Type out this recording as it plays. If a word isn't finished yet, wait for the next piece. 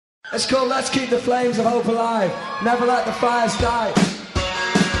It's called Let's Keep the Flames of Hope Alive. Never let the fires die.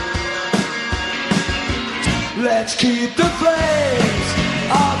 Let's keep the flames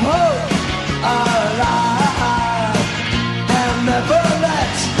of hope alive. And never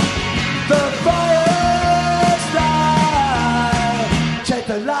let the fires die. Take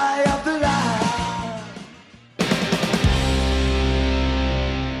the lie of the lie.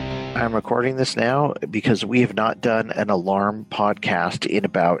 I'm recording this now because we have not done an alarm podcast in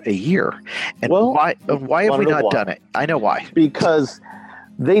about a year. And why have we not done it? I know why. Because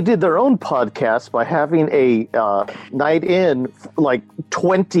they did their own podcast by having a night in, like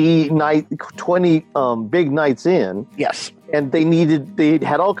 20 big nights in. Yes. And they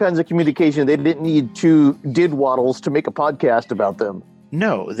had all kinds of communication. They didn't need two didwaddles to make a podcast about them.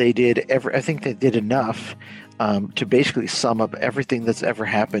 No, they did. I think they did enough to basically sum up everything that's ever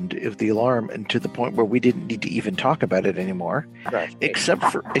happened of the alarm, and to the point where we didn't need to even talk about it anymore, right. except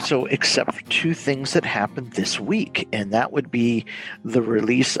for two things that happened this week, and that would be the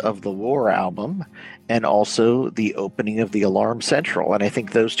release of the War album and also the opening of the Alarm Central. And I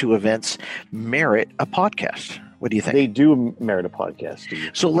think those two events merit a podcast. What do you think? They do merit a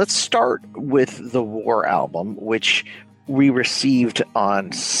podcast. So let's start with the War album, which we received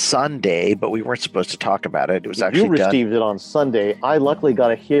on Sunday, but we weren't supposed to talk about it. It was actually you received it on Sunday. I luckily got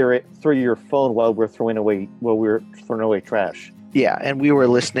to hear it through your phone while we were throwing away trash. Yeah, and we were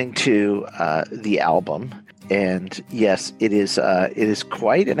listening to the album, and yes, it is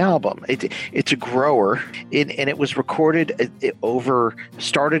quite an album. It's a grower, and it was recorded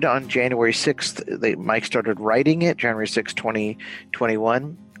started on January 6th. Mike started writing it January 6th,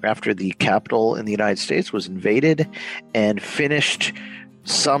 2021. After the Capitol in the United States was invaded, and finished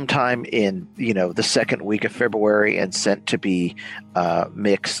sometime in the second week of February and sent to be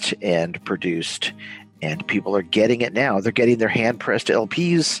mixed and produced. And people are getting it now. They're getting their hand-pressed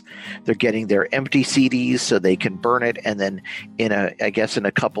LPs. They're getting their empty CDs so they can burn it. And then in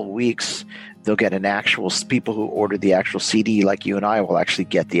a couple of weeks, they'll get an actual, people who ordered the actual CD, like you and I, will actually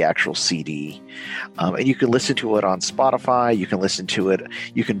get the actual CD. And you can listen to it on Spotify. You can listen to it.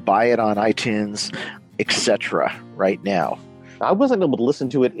 You can buy it on iTunes, etc. right now. I wasn't able to listen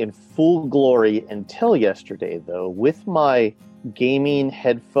to it in full glory until yesterday, though, with my gaming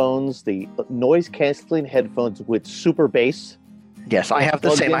headphones, the noise-canceling headphones with super bass. Yes, I have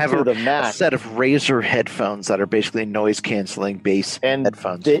the same. I have a set of Razer headphones that are basically noise-canceling bass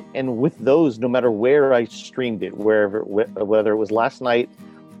headphones. And with those, no matter where I streamed it, whether it was last night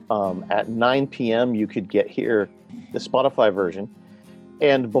at 9 p.m., you could hear the Spotify version.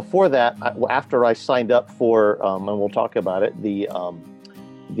 And before that, after I signed up for, and we'll talk about it, the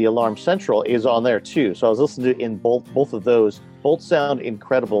Alarm Central is on there too. So I was listening to in both of those. Both sound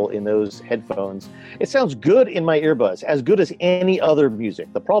incredible in those headphones. It sounds good in my earbuds, as good as any other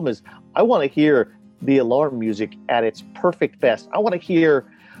music. The problem is I want to hear the alarm music at its perfect best. I want to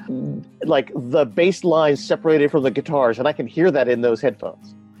hear like the bass lines separated from the guitars, and I can hear that in those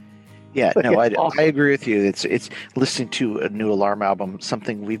headphones. Yeah, no, awesome. I agree with you. It's listening to a new Alarm album,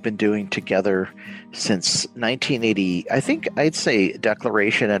 something we've been doing together since 1980. I think I'd say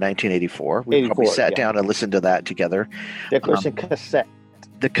Declaration in 1984. We probably sat down and listened to that together. Declaration cassette.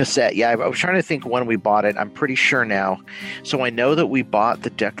 The cassette, yeah. I was trying to think when we bought it. I'm pretty sure now. So I know that we bought the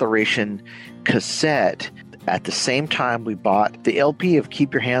Declaration cassette at the same time we bought the LP of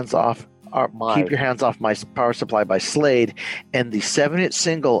Keep Your Hands Off My Power Supply by Slade, and the 7-hit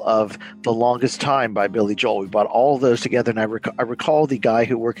single of The Longest Time by Billy Joel. We bought all of those together, and I recall the guy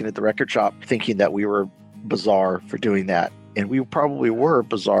who working at the record shop thinking that we were bizarre for doing that. And we probably were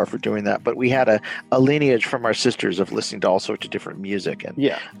bizarre for doing that, but we had a lineage from our sisters of listening to all sorts of different music. And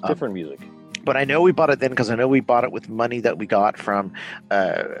different music. But I know we bought it then because I know we bought it with money that we got from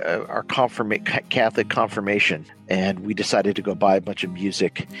our Catholic confirmation. And we decided to go buy a bunch of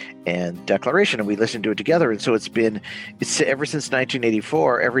music and Declaration, and we listened to it together. And so it's ever since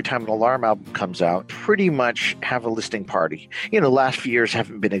 1984, every time an Alarm album comes out, pretty much have a listening party. The last few years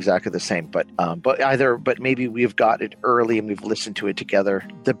haven't been exactly the same, but maybe we've got it early and we've listened to it together.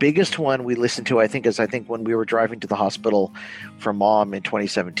 The biggest one we listened to, I think when we were driving to the hospital for Mom in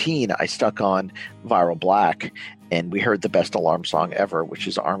 2017, I stuck on Viral Black, and we heard the best alarm song ever, which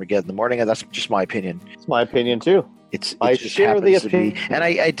is Armageddon in the Morning, and that's just my opinion. It's my opinion too. I share the opinion, and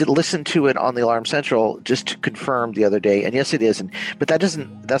I did listen to it on the Alarm Central just to confirm the other day, and yes, it is. But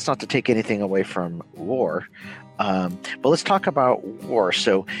that's not to take anything away from War. But let's talk about War.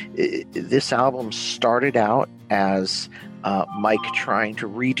 So this album started out as Mike trying to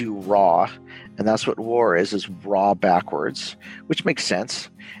redo Raw, and that's what War is Raw backwards, which makes sense.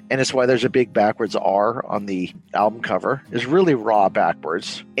 And it's why there's a big backwards R on the album cover, is really Raw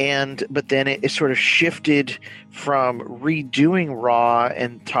backwards. But then it sort of shifted from redoing Raw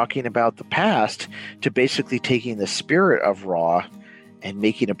and talking about the past to basically taking the spirit of Raw and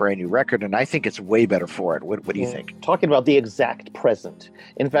making a brand new record. And I think it's way better for it. What do you think? Talking about the exact present.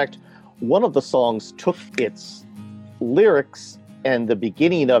 In fact, one of the songs took its lyrics and the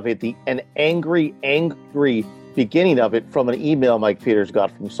beginning of it, an angry beginning of it, from an email Mike Peters got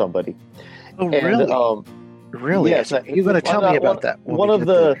from somebody. Oh, really? And, really? Yes, you're going to tell me about that.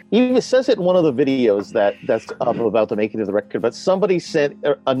 Even says it in one of the videos that's about the making of the record. But somebody sent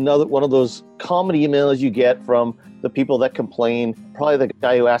another one of those comedy emails you get from the people that complain. Probably the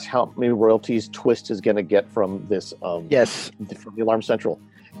guy who asked how many royalties Twist is going to get from this. Yes, from the Alarm Central.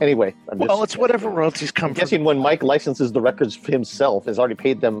 Anyway, it's whatever royalties come. I'm guessing when Mike licenses the records himself, has already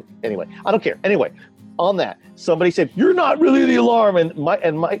paid them. Anyway, I don't care. Anyway, on that, somebody said, "You're not really the Alarm," and Mike,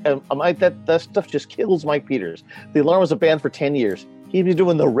 that stuff just kills Mike Peters. The Alarm was a band for 10 years. He'd be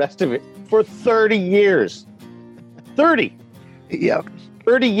doing the rest of it for 30 years. 30. Yeah.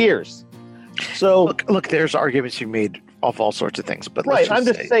 30 years. So look, there's arguments you made of all sorts of things, but right. I'm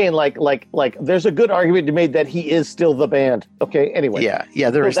just saying, like, there's a good argument to be made that he is still the band. Okay. Anyway. Yeah.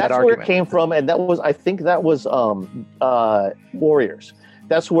 There is that argument. That's where it came from, and I think that was Warriors.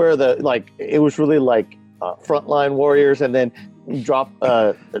 That's where it was really like Frontline Warriors, and then drop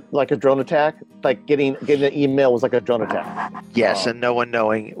like a drone attack. Like getting an email was like a drone attack. Yes, and no one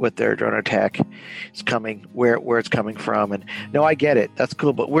knowing what their drone attack is coming, where it's coming from, and no, I get it. That's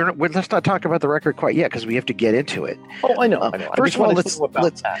cool, but let's not talk about the record quite yet because we have to get into it. Oh, I know. First of all,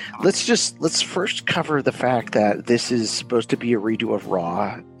 let's first cover the fact that this is supposed to be a redo of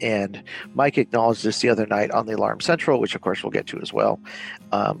Raw, and Mike acknowledged this the other night on the Alarm Central, which of course we'll get to as well,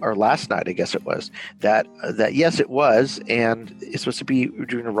 or last night I guess it was that yes it was, and it's supposed to be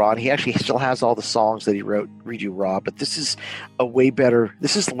doing a Raw, and he actually still has all the songs that he wrote redo Raw, but this is a way better.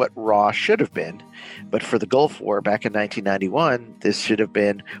 This is what Raw should have been, but for the Gulf War back in 1991, this should have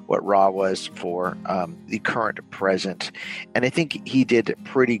been what Raw was for the current present, and I think he did a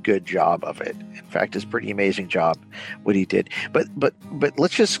pretty good job of it. In fact, it's a pretty amazing job what he did. But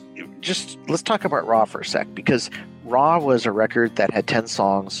let's let's talk about Raw for a sec, because Raw was a record that had 10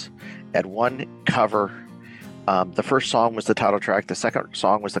 songs, had one cover. The first song was the title track. The second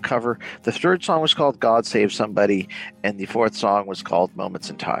song was the cover. The third song was called God Save Somebody. And the fourth song was called Moments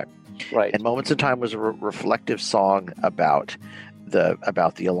in Time. Right. And Moments in Time was a reflective song about the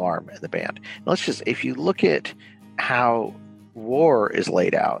Alarm and the band. Now if you look at how War is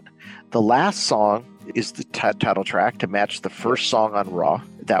laid out, the last song is the title track to match the first song on Raw.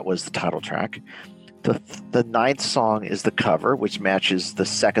 That was the title track. The ninth song is the cover, which matches the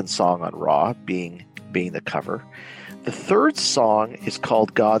second song on Raw, being the cover. The third song is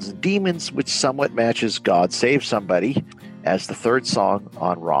called Gods and Demons, which somewhat matches God Save Somebody as the third song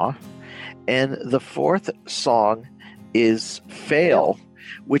on Raw. And the fourth song is Fail,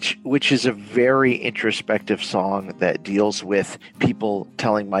 which is a very introspective song that deals with people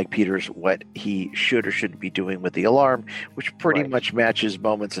telling Mike Peters what he should or shouldn't be doing with the Alarm, which pretty much matches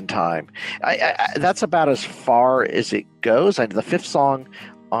Moments in Time. That's about as far as it goes. The fifth song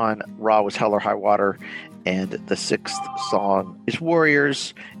on Raw was Hell or High Water, and the sixth song is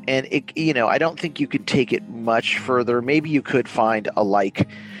Warriors. And I don't think you could take it much further. Maybe you could find a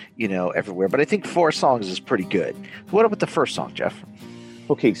everywhere, but I think 4 songs is pretty good. What about the first song, Jeff?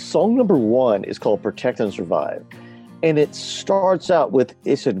 Okay, song number 1 is called Protect and Survive, and it starts out with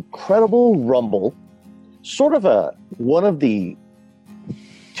this incredible rumble, sort of one of the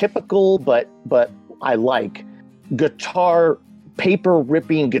typical but I like guitar paper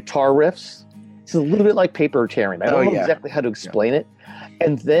ripping guitar riffs. It's a little bit like paper tearing. I don't know exactly how to explain it.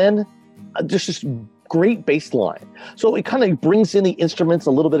 And then just this great bass line. So it kind of brings in the instruments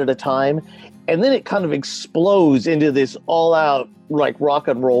a little bit at a time, and then it kind of explodes into this all-out like rock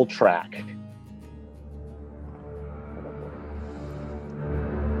and roll track.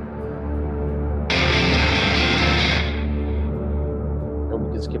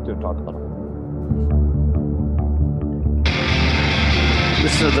 We can skip to talk about it.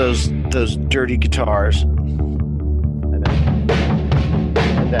 Listen to those dirty guitars. And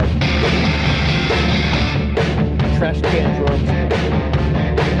then trash can drums.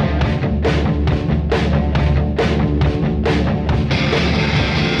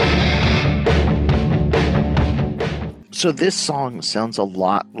 So this song sounds a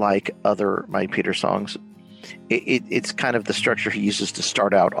lot like other Mike Peters songs. It's kind of the structure he uses to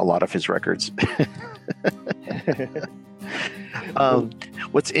start out a lot of his records.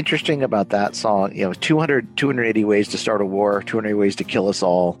 What's interesting about that song, 280 ways to start a war, 280 ways to kill us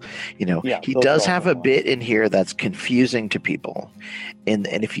all. He does have a bit in here that's confusing to people. And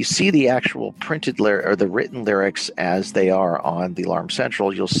if you see the actual printed or the written lyrics as they are on the Alarm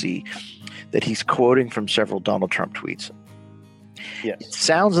Central, you'll see that he's quoting from several Donald Trump tweets. Yes. It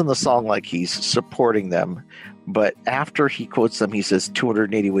sounds in the song like he's supporting them, but after he quotes them, he says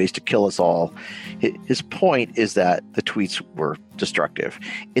 280 ways to kill us all. His point is that the tweets were destructive.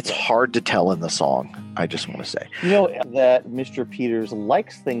 It's hard to tell in the song, I just want to say. That Mr. Peters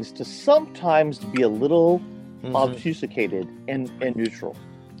likes things to sometimes be a little obfuscated and neutral.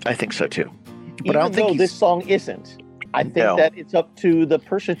 I think so too. But Even I don't think though this song isn't. I think that it's up to the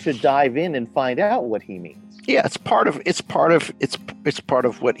person to dive in and find out what he means. Yeah, it's part of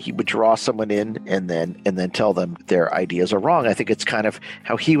what he would draw someone in and then tell them their ideas are wrong. I think it's kind of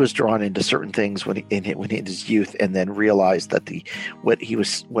how he was drawn into certain things when in his youth, and then realized that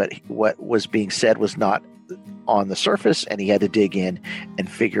what was being said was not on the surface, and he had to dig in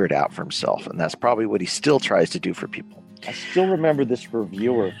and figure it out for himself. And that's probably what he still tries to do for people. I still remember this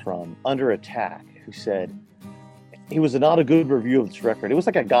reviewer from Under Attack who said he was not a good review of this record. It was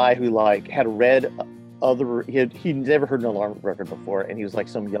like a guy who had read he'd never heard an Alarm record before, and he was like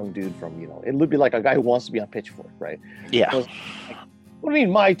some young dude from it would be like a guy who wants to be on Pitchfork, right? Yeah. So what do you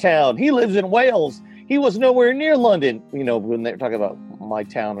mean my town? He lives in Wales. He was nowhere near London. When they were talking about my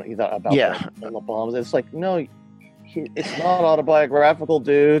town, he thought about the bombs. It's like, no, it's not autobiographical,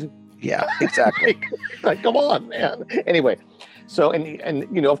 dude. Yeah, exactly. Like, come on, man. Anyway. So,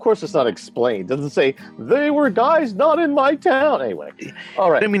 and of course it's not explained. It doesn't say they were guys not in my town. Anyway, all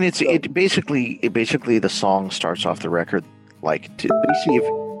right. I mean, it basically the song starts off the record like basically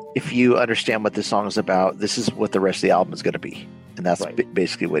if you understand what this song is about, this is what the rest of the album is going to be, and that's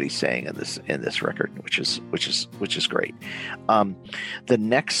basically what he's saying in this record, which is great. The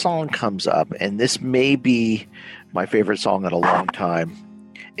next song comes up, and this may be my favorite song in a long time.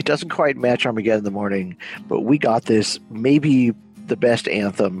 It doesn't quite match Armageddon in the Morning, but we got this, maybe the best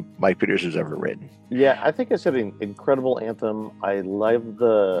anthem Mike Peters has ever written. Yeah, I think it's an incredible anthem. I love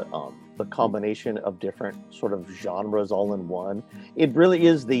the combination of different sort of genres all in one. It really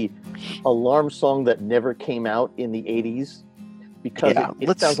is the Alarm song that never came out in the 80s, because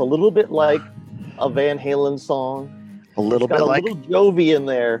it sounds a little bit like a Van Halen song. A little Jovi in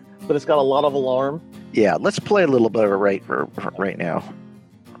there, but it's got a lot of Alarm. Yeah, let's play a little bit of it right now.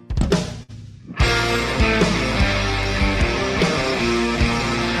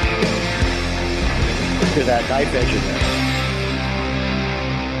 To that knife edge in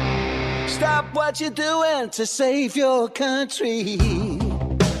there. Stop what you're doing to save your country.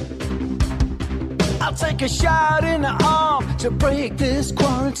 I'll take a shot in the arm to break this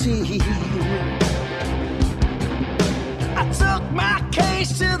quarantine. I took my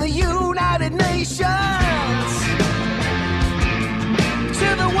case to the United Nations,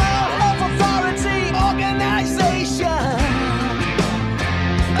 to the World Health Authority organization.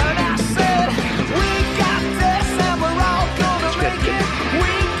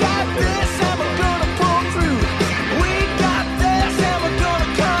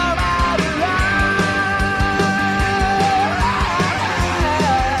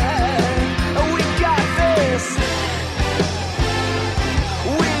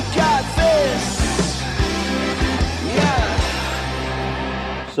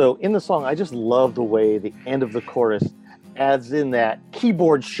 So in the song, I just love the way the end of the chorus adds in that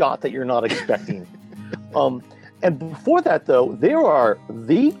keyboard shot that you're not expecting. And before that, though, there are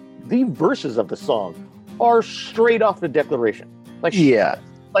the verses of the song are straight off the Declaration. Like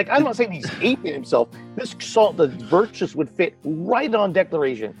I'm not saying he's aping himself. This song, the verses would fit right on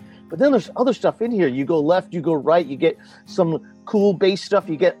Declaration. But then there's other stuff in here. You go left, you go right. You get some cool bass stuff.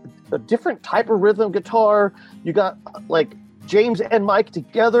 You get a different type of rhythm guitar. You got like James and Mike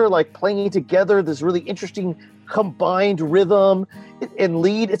together, like playing together, this really interesting combined rhythm and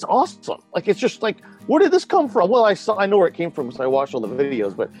lead. It's awesome. Like, it's just like, where did this come from? Well, I know where it came from because I watched all the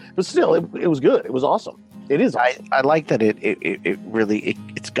videos, but still, it was good. It was awesome. It is awesome. I like that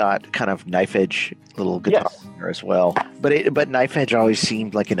it's got kind of knife edge little guitar there as well. But Knife Edge always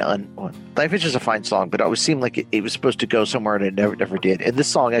seemed like Knife Edge is a fine song, but it always seemed like it was supposed to go somewhere, and it never did. And this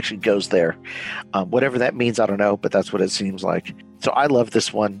song actually goes there. Whatever that means, I don't know, but that's what it seems like. So I love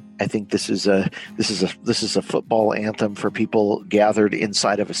this one. I think this is a football anthem for people gathered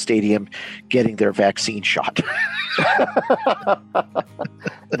inside of a stadium getting their vaccine shot.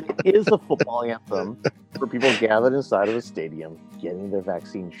 It is a football anthem for people gathered inside of a stadium getting their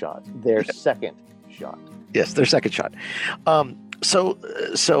vaccine shot. Their second shot. Yes, their second shot. So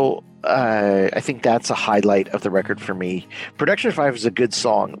I think that's a highlight of the record for me. Production 5 is a good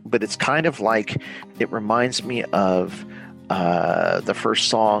song, but it's kind of like, it reminds me of the first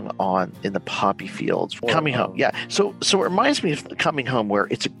song in the Poppy Fields, Coming Home. Yeah. So it reminds me of Coming Home, where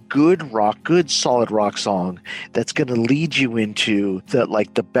it's a good solid rock song that's going to lead you into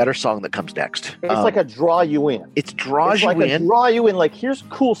the better song that comes next. It's like a draw you in. It draws you in. It's like a draw you in. Like, here's a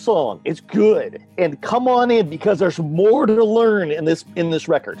cool song. It's good. And come on in, because there's more to learn in this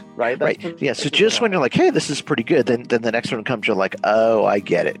record, right? Right. Yeah. So just when you're like, hey, this is pretty good, then the next one comes, you're like, oh, I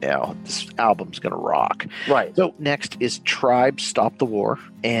get it now. This album's going to rock. Right. So next is Tribe, Stop the War,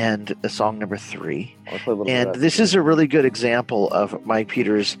 and the song number 3. And this is a really good example of Mike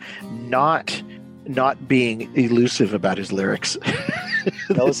Peters not being elusive about his lyrics.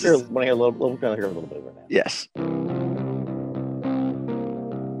 Now, let's hear a little bit right now. Yes.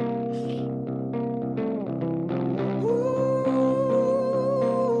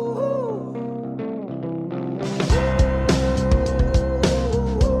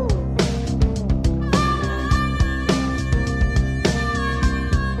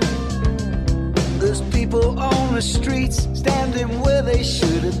 People on the streets standing where they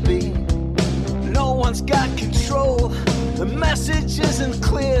shouldn't be. No one's got control. The message isn't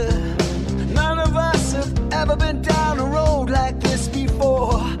clear. None of us have ever been down a road like this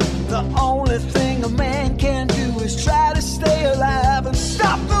before. The only thing a man can do is try to stay alive and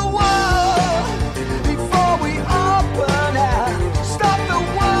stop the war before we all burn out. Stop the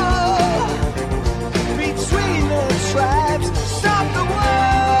war between the tribes. Stop the war.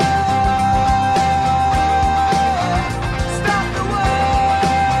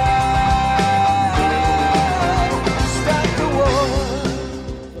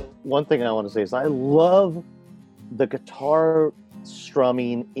 One thing I want to say is I love the guitar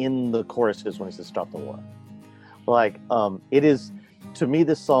strumming in the choruses when he says "Stop the War." Like, it is, to me,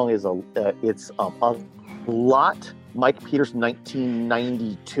 this song is a lot Mike Peters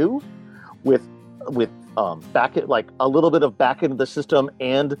 1992 with back at, like, a little bit of Back Into the System,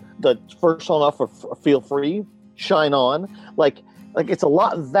 and the first song off of Feel Free, Shine On. Like it's a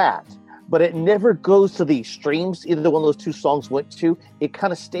lot of that. But it never goes to the extremes either one of those two songs went to. It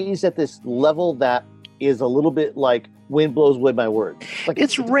kind of stays at this level that is a little bit like Wind Blows Away My Words. Like,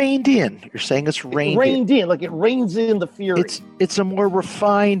 it's reined in. You're saying it's reined in. Like, it reins in the fury. It's a more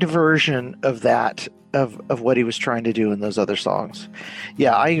refined version of that, of what he was trying to do in those other songs.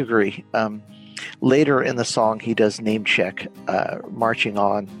 Yeah, I agree. Later in the song, he does Name Check, marching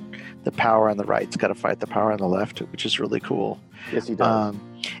on. The power on the right's got to fight the power on the left, which is really cool. Yes, he does.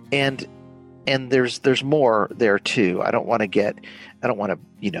 And there's more there too. I don't want to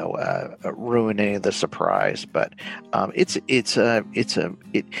ruin any of the surprise, but it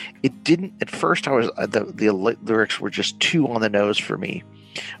didn't at first. The lyrics were just too on the nose for me,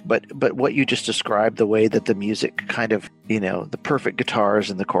 but what you just described, the way that the music kind of, the perfect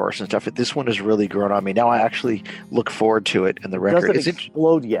guitars in the chorus and stuff, this one has really grown on me. Now I actually look forward to it in the record. It doesn't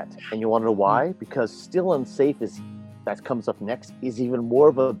explode yet, and you want to know why? Because Still Unsafe that comes up next is even more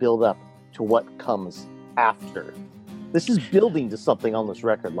of a build up to what comes after. This is building to something on this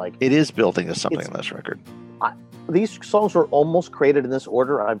record. Like, it is building to something on this record. These songs were almost created in this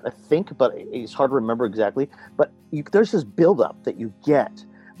order, I think, but it's hard to remember exactly. But there's this build-up that you get,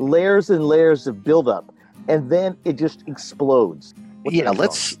 layers and layers of build-up, and then it just explodes.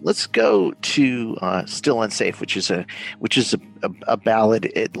 Let's go to "Still Unsafe," which is a ballad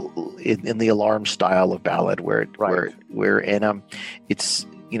in the Alarm style of ballad, where it's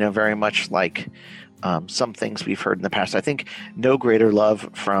very much like some things we've heard in the past. I think "No Greater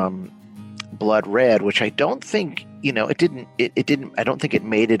Love" from Blood Red, which I don't think it didn't. I don't think it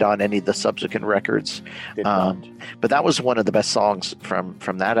made it on any of the subsequent records. But that was one of the best songs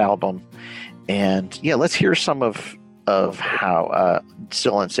from that album. And yeah, let's hear some of how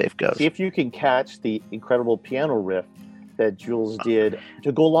Still Unsafe goes. See if you can catch the incredible piano riff that Jules did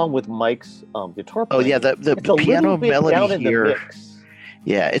to go along with Mike's guitar playing. Oh yeah, the piano melody here.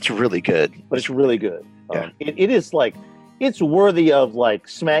 Yeah, it's really good. But it's really good. Yeah. It is like, it's worthy of like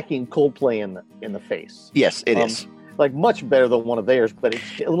smacking Coldplay in the face. Yes, it is. Like, much better than one of theirs, but it's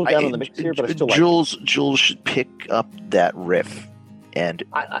a little down in the mix here. But I still Jules should pick up that riff and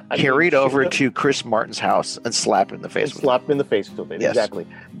carry it over to Chris Martin's house and slap him in the face. Slap him in the face with it. Yes. Exactly.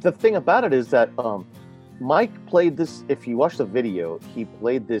 The thing about it is that Mike played this. If you watch the video, he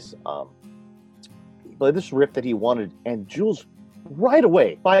played this riff that he wanted, and Jules right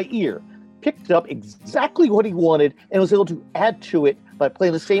away by ear picked up exactly what he wanted and was able to add to it by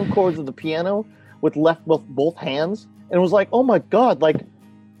playing the same chords of the piano with both hands. And it was like, oh my God, like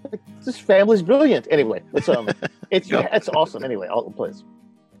this family's brilliant. Anyway, it's awesome. Anyway, I'll play this.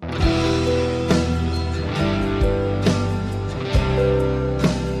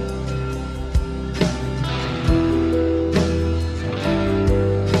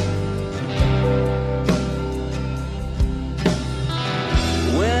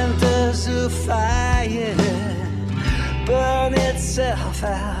 When does a fire burn itself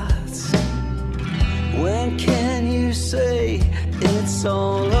out? When can you say it's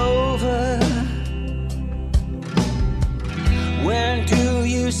all over? When do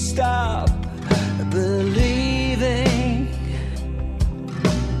you stop believing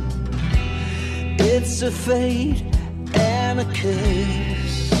it's a fate and a curse?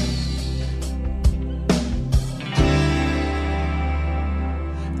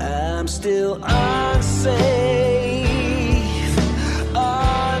 I'm still unsafe,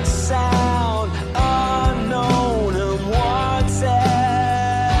 unsound, unknown, and wanted.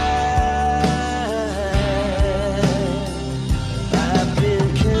 I've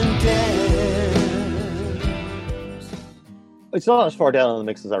been condemned. It's not as far down in the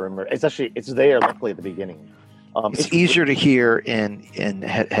mix as I remember. It's there luckily at the beginning. It's easier to hear in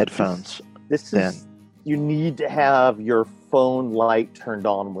headphones. This is you need to have your phone light turned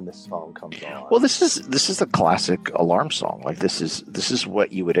on when the song comes on. Well, this is a classic alarm song. Like this is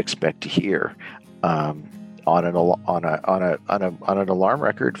what you would expect to hear on an alarm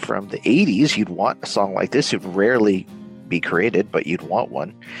record from the 80s. You'd want a song like this. It'd rarely be created, but you'd want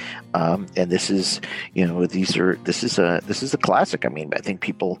one. And this is, this is a classic. I mean, I think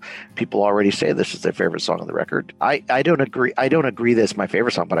people already say this is their favorite song on the record. I don't agree. I don't agree that it's my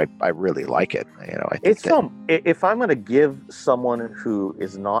favorite song, but I really like it. I think if I'm going to give someone who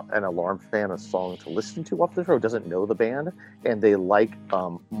is not an Alarm fan a song to listen to off the road, doesn't know the band, and they like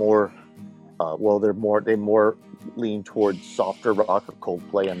more. They more lean towards softer rock or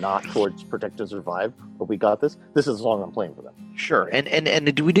Coldplay and not towards Protect and Survive. But we got this. This is the song I'm playing for them. Sure,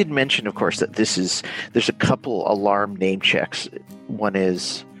 and we did mention, of course, that there's a couple alarm name checks. One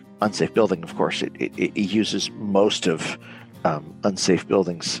is Unsafe Building, of course. It uses most of Unsafe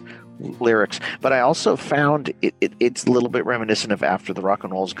Building's lyrics, but I also found it's a little bit reminiscent of After the Rock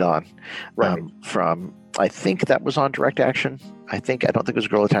and Roll's Gone, Right. From I think that was on Direct Action. I don't think it was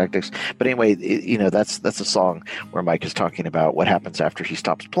Guerrilla Tactics, but anyway, that's a song where Mike is talking about what happens after he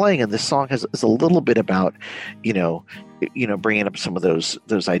stops playing, and this song is a little bit about bringing up some of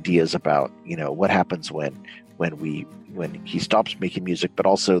those ideas about what happens when he stops making music, but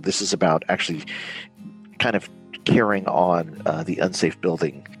also this is about actually kind of carrying on the Unsafe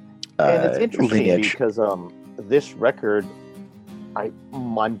Building and it's interesting lineage. because this record,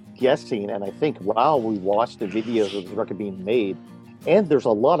 I'm guessing, and I think while we watched the videos of the record being made, and there's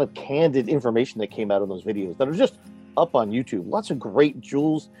a lot of candid information that came out of those videos that are just up on YouTube. Lots of great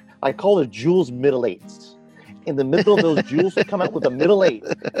Jules. I call it Jules middle eights. In the middle of those, Jules would come out with a middle eight,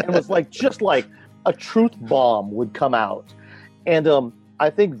 and it was just like a truth bomb would come out. And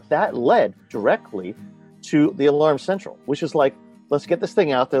I think that led directly to the Alarm Central, which is like, let's get this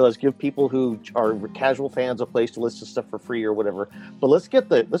thing out there. Let's give people who are casual fans a place to listen to stuff for free or whatever. But let's get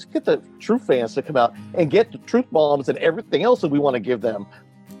the true fans to come out and get the truth bombs and everything else that we want to give them.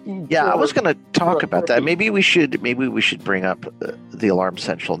 Yeah, I was going to talk about that. Maybe we should bring up the Alarm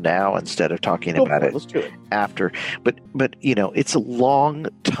Central now instead of talking about it Let's do it after. But it's a long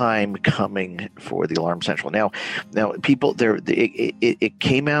time coming for the Alarm Central. Now people there. It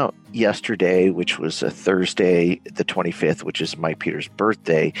came out yesterday, which was a Thursday, the 25th, which is Mike Peters'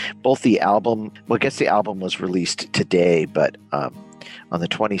 birthday. Both the album, I guess the album was released today, but on the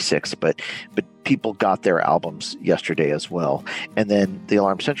 26th, but people got their albums yesterday as well. And then the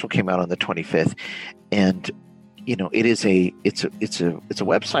Alarm Central came out on the 25th, and it's a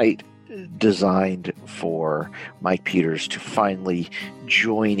website designed for Mike Peters to finally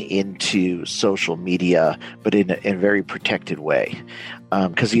join into social media, but in a very protected way,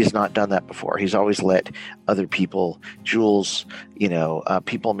 because he has not done that before. He's always let other people, Jules,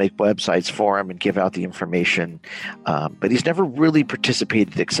 people make websites for him and give out the information, but he's never really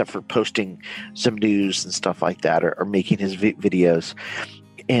participated except for posting some news and stuff like that, or making his videos.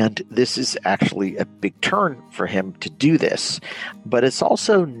 And this is actually a big turn for him to do this, but it's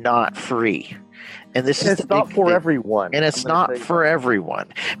also not free. And it's not for everyone. And it's not for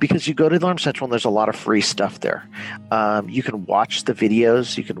everyone, because you go to Alarm Central and there's a lot of free stuff there. You can watch the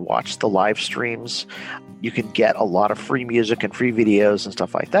videos, you can watch the live streams, you can get a lot of free music and free videos and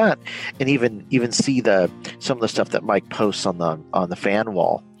stuff like that, and even see some of the stuff that Mike posts on the fan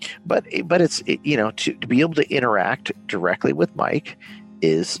wall. But it's to be able to interact directly with Mike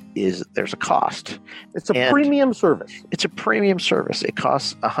is there's a cost. It's a And premium service. It's a premium service. It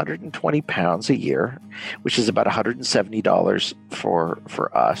costs £120 a year, which is about $170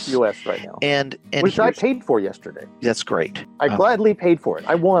 for us. US right now. And which I here's- paid for yesterday. That's great. I gladly paid for it.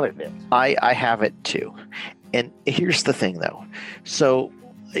 I wanted it. I have it too. And here's the thing though. So,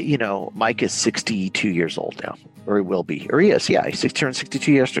 Mike is 62 years old now, or he will be, or he is. Yeah, he turned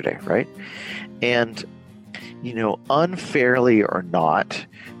 62 yesterday, right? And, unfairly or not,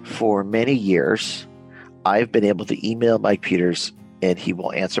 for many years, I've been able to email Mike Peters and he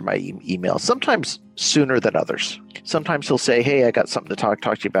will answer my email, sometimes sooner than others. Sometimes he'll say, hey, I got something to talk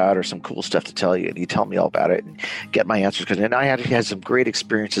to you about or some cool stuff to tell you. And he'd tell me all about it and get my answers. And I had some great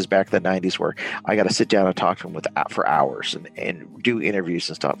experiences back in the 90s where I got to sit down and talk to him for hours and do interviews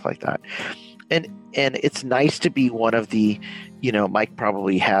and stuff like that. And it's nice to be one of the, Mike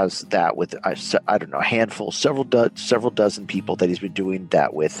probably has that with, I don't know, a handful, several dozen people that he's been doing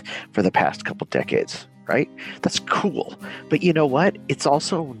that with for the past couple decades. Right? That's cool. But you know what? It's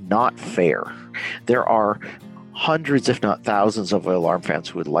also not fair. There are hundreds, if not thousands, of alarm fans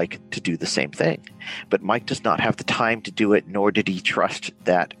who would like to do the same thing. But Mike does not have the time to do it, nor did he trust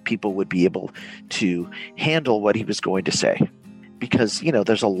that people would be able to handle what he was going to say. Because,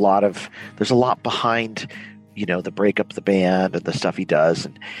 there's a lot behind, the breakup of the band and the stuff he does.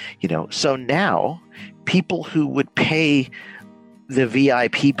 And, so now people who would pay the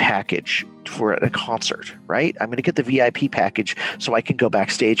VIP package for a concert, right? I'm going to get the VIP package so I can go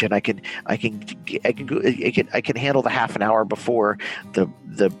backstage and I can handle the half an hour before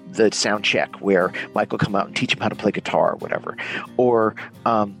the sound check where Mike will come out and teach him how to play guitar or whatever, or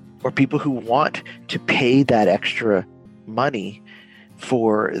people who want to pay that extra money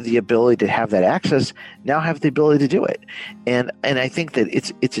for the ability to have that access now have the ability to do it. And I think that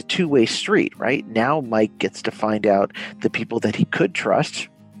it's a two-way street, right? Now Mike gets to find out the people that he could trust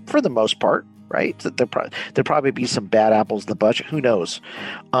for the most part, right? There'll probably be some bad apples in the bunch. Who knows?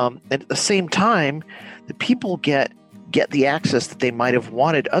 And at the same time, the people get the access that they might have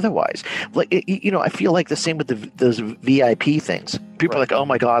wanted otherwise. Like, I feel like the same with those VIP things. People are like, oh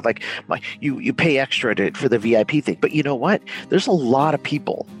my God, like you pay extra for the VIP thing. But you know what? There's a lot of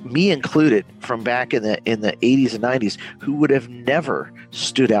people, me included, from back in the 80s and 90s who would have never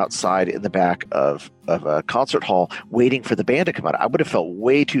stood outside in the back of a concert hall waiting for the band to come out. I would have felt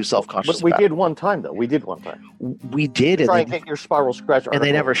way too self-conscious. But we did one time, though. We did one time. We did. Try and get your Spiral Scratch article. And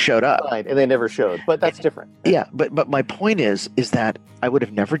they never showed up. And they never showed. But that's different. Yeah, but my point is that I would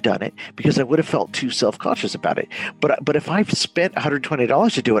have never done it because I would have felt too self-conscious about it. But if I've spent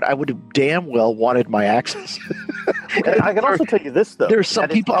 $120 to do it, I would have damn well wanted my access. And I can also tell you this, though. There are some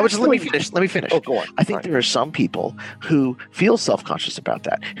people. Let me finish. Oh, go on. I think there are some people who feel self-conscious about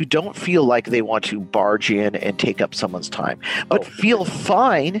that, who don't feel like they want to barge in and take up someone's time, but feel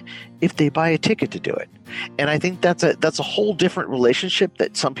fine if they buy a ticket to do it. And I think that's a whole different relationship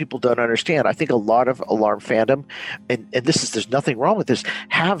that some people don't understand. I think a lot of alarm fandom, and there's nothing wrong with this,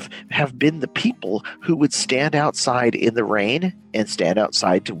 have been the people who would stand outside in the rain and stand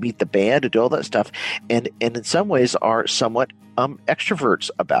outside to meet the band and do all that stuff, and in some ways are somewhat extroverts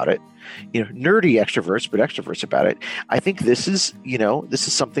about it. Nerdy extroverts, but extroverts about it. I think this is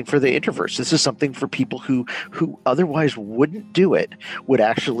something for the introverts. This is something for people who otherwise wouldn't do it, would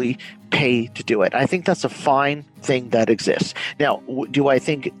actually pay to do it. I think that's a fine thing that exists. Now, do I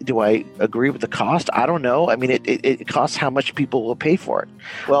agree with the cost? I don't know. I mean, it costs how much people will pay for it.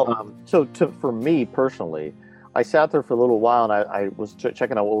 Well, for me personally, I sat there for a little while and I was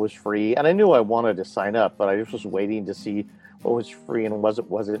checking out what was free, and I knew I wanted to sign up, but I just was waiting to see what was free and what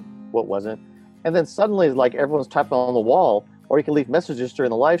wasn't. And then suddenly, like, everyone's typing on the wall, or you can leave messages during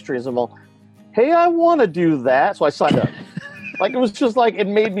the live streams and, well, hey, I want to do that. So I signed up. Like, it was just like, it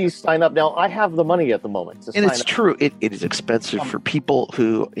made me sign up. Now I have the money at the moment to and it's up. True. It is expensive for people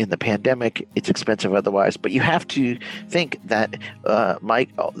who, in the pandemic, it's expensive otherwise. But you have to think that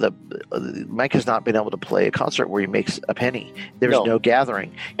Mike has not been able to play a concert where he makes a penny. There's no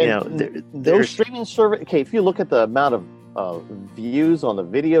gathering. Those streaming service. Okay, if you look at the amount of views on the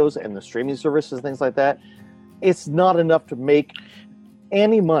videos and the streaming services, things like that, it's not enough to make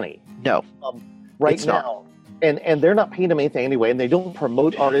any money. No, right now. And they're not paying them anything anyway, and they don't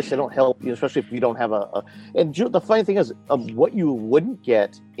promote artists. They don't help you, especially if you don't have And the funny thing is, what you wouldn't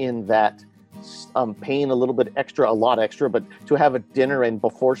get in that paying a lot extra, but to have a dinner and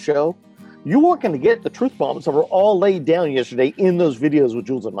before show, you weren't going to get the truth bombs that were all laid down yesterday in those videos with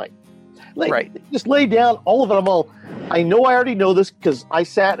Jules and Mike. Right. Just lay down all of them. I know I already know this because I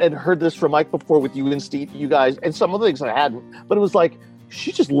sat and heard this from Mike before with you and Steve, you guys, and some other things I hadn't. But it was like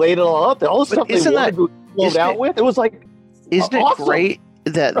she just laid it all out there. All the stuff they wanted to float out with. It was like, isn't awesome. it great?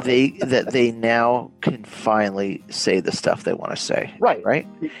 that they now can finally say the stuff they want to say. Right.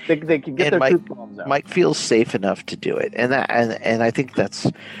 They can get And their truth bombs out. Mike feels safe enough to do it, and I think that's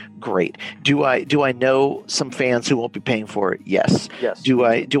great. Do I know some fans who won't be paying for it? Yes. Do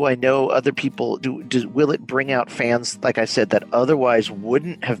I know other people? Will it bring out fans, like I said, that otherwise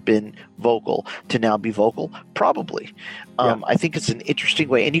wouldn't have been vocal to now be vocal? Probably. I think it's an interesting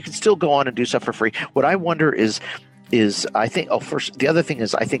way, and you can still go on and do stuff for free. What I wonder is I think first the other thing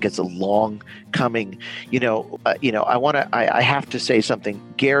is I think it's a long coming. I have to say something.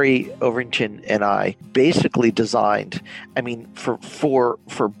 Gary Overington and I basically designed, I mean, for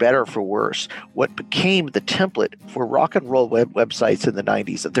better for worse, what became the template for rock and roll websites in the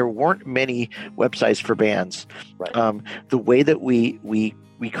 90s. There weren't many websites for bands. Right. The way that we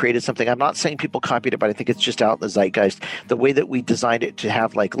created something. I'm not saying people copied it, but I think it's just out in the zeitgeist. The way that we designed it to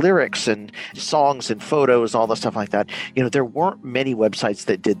have like lyrics and songs and photos, all the stuff like that. There weren't many websites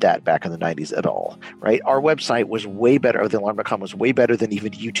that did that back in the 90s at all, right? Our website was way better, or the Alarm.com was way better than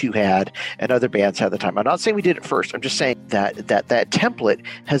even U2 had and other bands had at the time. I'm not saying we did it first. I'm just saying that template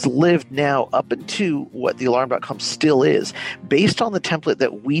has lived now up into what the Alarm.com still is, based on the template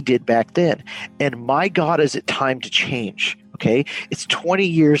that we did back then. And my God, is it time to change? Okay, it's 20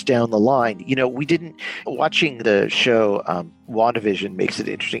 years down the line. We didn't watching the show WandaVision makes it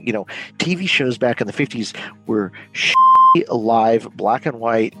interesting. TV shows back in the 50s were live black and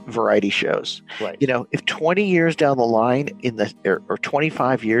white variety shows. Right. If 20 years down the line or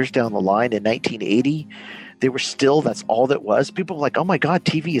 25 years down the line in 1980, they were still, that's all that was. People were like, oh my God,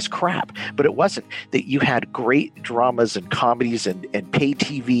 TV is crap. But it wasn't. That you had great dramas and comedies and pay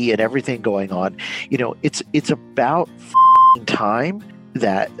TV and everything going on. It's about time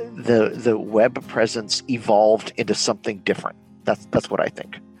that the web presence evolved into something different. That's what I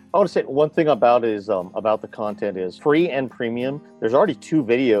think. I want to say one thing about the content is free and premium. There's already 2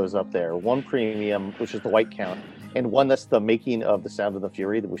 videos up there. One premium, which is the white count, and one that's the making of the Sound of the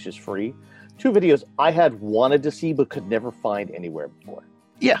Fury, which is free. 2 videos I had wanted to see but could never find anywhere before.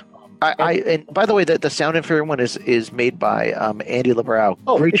 Yeah. And by the way, the Sound and Fury one is made by Andy LeBrow.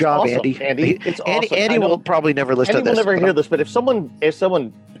 Oh, great job, awesome. Andy. It's awesome. Andy will probably never listen to this. Andy will never hear this, but if someone,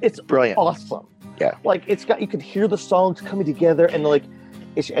 it's brilliant. Awesome. Yeah. Like you can hear the songs coming together, and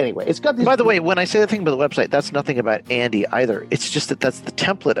it's got these. By the way, when I say the thing about the website, that's nothing about Andy either. It's just that's the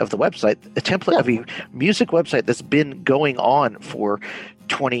template of the website, a template of a music website that's been going on for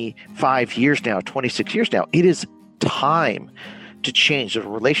 25 years now, 26 years now. It is time to change. The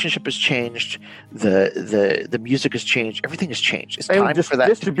relationship has changed. The music has changed. Everything has changed. It's time for that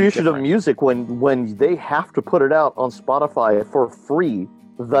distribution of music when they have to put it out on Spotify for free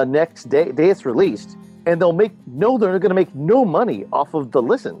the next day it's released, and they're going to make no money off of the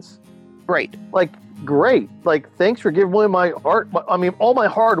listens. Right. Great. Thanks for giving away my art. I mean, all my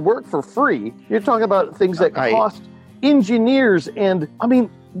hard work for free. You're talking about things that cost engineers, and I mean,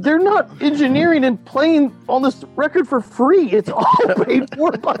 they're not engineering and playing on this record for free. It's all paid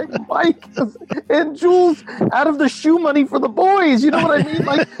for by Mike and Jules out of the shoe money for the boys. You know what I mean?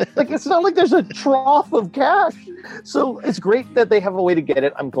 Like it's not like there's a trough of cash. So it's great that they have a way to get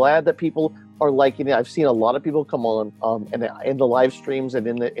it. I'm glad that people are liking it. I've seen a lot of people come on and in the live streams and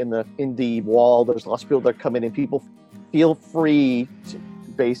in the wall. There's lots of people that come in, and people feel free to,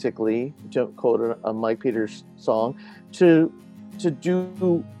 basically, to quote a Mike Peters song, to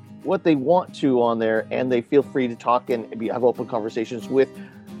do what they want to on there, and they feel free to talk and have open conversations with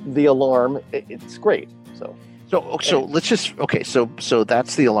the Alarm. It's great. So let's just So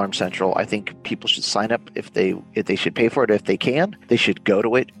that's the Alarm Central. I think people should sign up if they should pay for it. If they can, they should go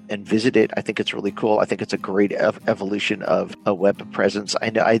to it and visit it. I think it's really cool. I think it's a great evolution of a web presence. I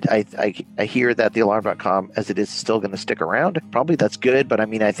know I hear that the Alarm.com as it is still going to stick around. Probably that's good, but I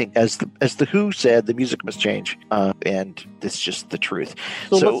mean, I think as the Who said, the music must change, and it's just the truth.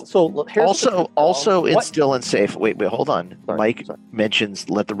 Also in Still and Safe. Wait, hold on. Sorry, Mike mentions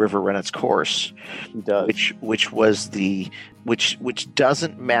 "Let the River Run Its Course," he does. Which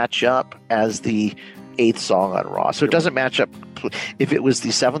doesn't match up as the 8th song on Raw. So it doesn't match up. If it was the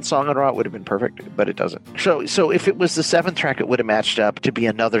 7th song on Raw, it would have been perfect, but it doesn't. So if it was the 7th track, it would have matched up to be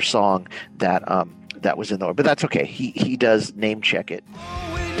another song that was in the order. But that's okay. He does name check it.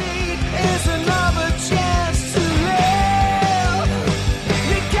 All we need is another chance to live.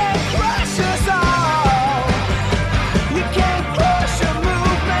 You can't crush us all. You can't crush your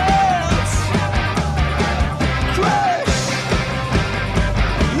movements. Crush.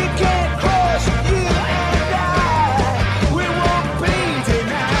 You can't crush you and I. We won't be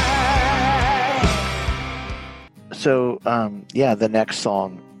denied. So the next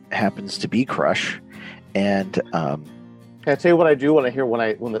song happens to be Crush, and Can I tell you what I do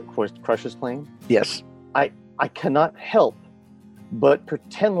when the Crush is playing? Yes. I cannot help but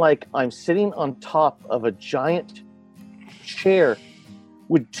pretend like I'm sitting on top of a giant chair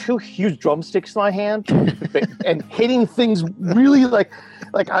with two huge drumsticks in my hand and hitting things really like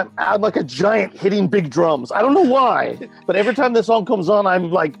I'm like a giant hitting big drums. I don't know why, but every time the song comes on,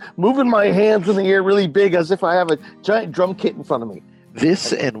 I'm like moving my hands in the air really big as if I have a giant drum kit in front of me.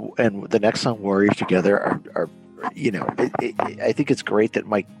 This and the next song, Warriors Together, are I think it's great that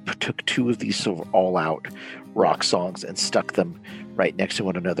Mike took two of these sort of all-out rock songs and stuck them right next to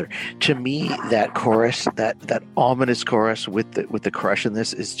one another. To me, that chorus, that ominous chorus with the Crush in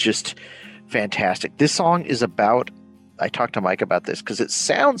this is just fantastic. This song is about. I talked to Mike about this because it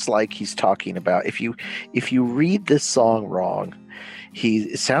sounds like he's talking about if you read this song wrong,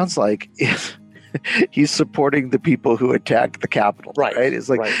 it sounds like he's supporting the people who attacked the Capitol. Right? It's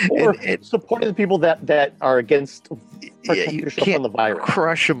like or supporting the people that are against. You can't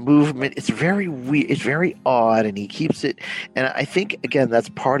crush a movement. It's very weird. It's very odd, and he keeps it. And I think again, that's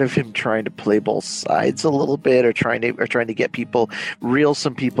part of him trying to play both sides a little bit, or trying to get people, reel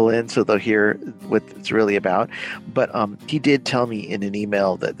some people in, so they'll hear what it's really about. But he did tell me in an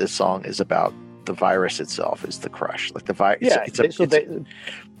email that this song is about the virus itself, is the Crush, like the virus.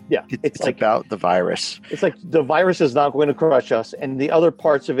 Yeah, it's like about the virus. It's like the virus is not going to crush us, and the other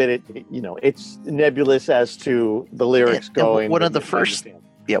parts of it, it's nebulous as to the lyrics going. One of the first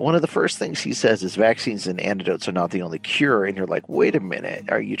things he says is vaccines and antidotes are not the only cure, and you're like, wait a minute,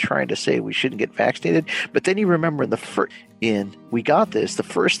 are you trying to say we shouldn't get vaccinated? But then you remember in We Got This, the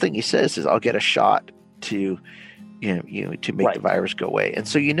first thing he says is, I'll get a shot to make the virus go away, and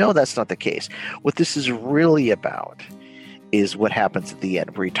so that's not the case. What this is really about is what happens at the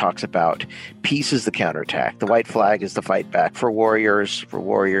end, where he talks about peace is the counterattack. The white flag is the fight back. For warriors,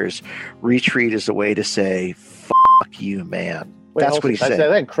 retreat is a way to say, fuck you, man. That's what he said. I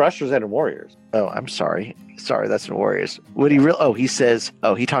said Crush was in Warriors. Oh, I'm sorry. That's in Warriors. He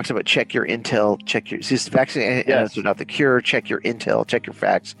talks about check your intel, vaccine antidotes are not the cure. Check your intel, check your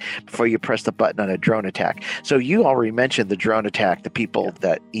facts before you press the button on a drone attack. So you already mentioned the drone attack, the people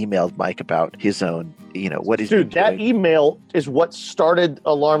that emailed Mike about his own, what he's doing. Dude, that email is what started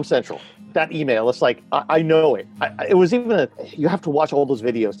Alarm Central. That email, it's like, I know it. It was even you have to watch all those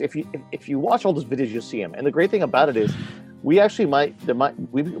videos. If you watch all those videos, you'll see them. And the great thing about it is, we actually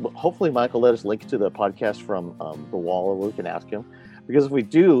hopefully Mike will let us link to the podcast from The Wall, where we can ask him. Because if we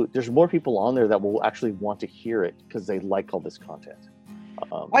do, there's more people on there that will actually want to hear it because they like all this content.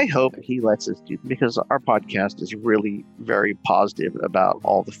 I hope he lets us do, because our podcast is really very positive about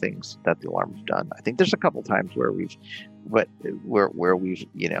all the things that the Alarm have done. I think there's a couple times where we've had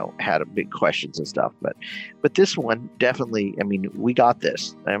big questions and stuff, but this one definitely. I mean, we got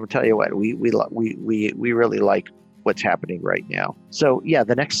this. I'm gonna tell you what, we really like what's happening right now. So yeah,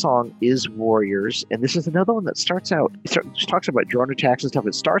 the next song is Warriors, and this is another one that starts out. It talks about drone attacks and stuff.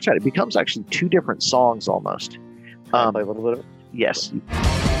 It becomes actually two different songs almost. Play a little bit of it. Yes. Warriors,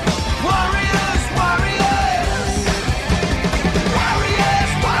 warriors, warriors,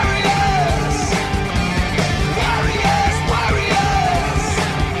 warriors, warriors, warriors,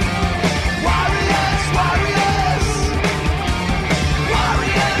 warriors,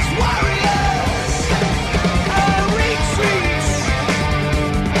 warriors, warriors, warriors. A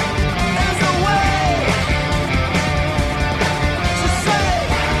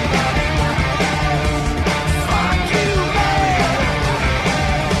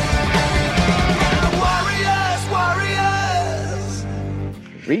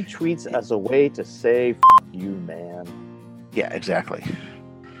retreat is a way to say, fuck you, man. Retweets as a way to say, F you, man. Yeah, exactly.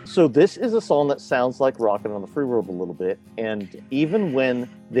 So this is a song that sounds like Rockin' on the Free World a little bit, and even when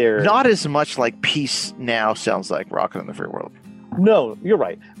they're... Not as much like Peace Now sounds like Rockin' on the Free World. No, you're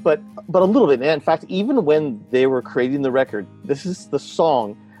right. But a little bit. And in fact, even when they were creating the record, this is the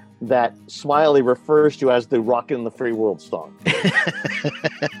song that Smiley refers to as the Rockin' the Free World song.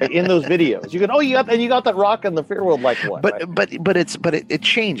 In those videos, you can you got that Rockin' the Free World like what? But it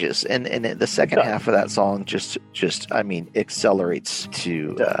changes, and the second half of that song just accelerates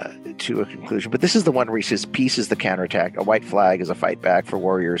to a conclusion. But this is the one where he says, "Peace is the counterattack. A white flag is a fight back. For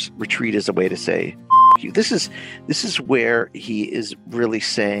warriors, retreat is a way to say F you." This is where he is really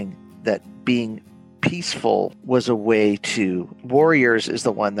saying that being peaceful was a way to. Warriors is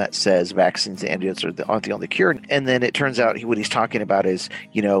the one that says vaccines and antidotes aren't the only cure, and then it turns out what he's talking about is,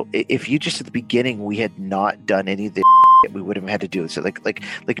 if you just at the beginning we had not done any of the we would have had to do it. So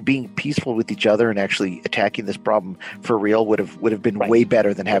like being peaceful with each other and actually attacking this problem for real would have been way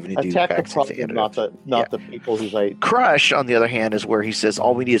better than having to attack do the problem, not the people who's like. Crush, on the other hand, is where he says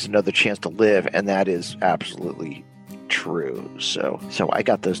all we need is another chance to live, and that is absolutely true. So I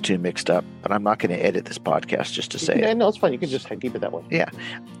got those two mixed up, but I'm not going to edit this podcast just to say it. No, it's fine. You can just keep it that way. Yeah.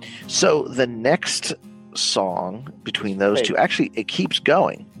 So the next song between those two, actually it keeps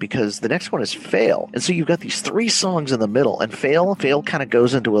going because the next one is Fail. And so you've got these three songs in the middle, and Fail kind of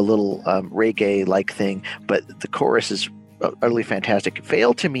goes into a little reggae-like thing, but the chorus is utterly fantastic.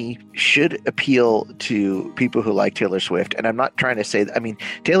 Fail to me should appeal to people who like Taylor Swift, and I'm not trying to say that. I mean,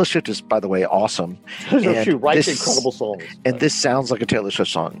 Taylor Swift is, by the way, awesome. She writes incredible songs. And this sounds like a Taylor Swift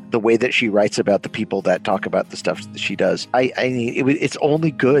song. The way that she writes about the people that talk about the stuff that she does. It's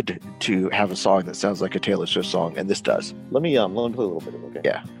only good to have a song that sounds like a Taylor Swift song, and this does. Let me play a little bit of it, okay?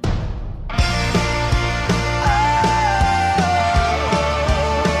 Yeah.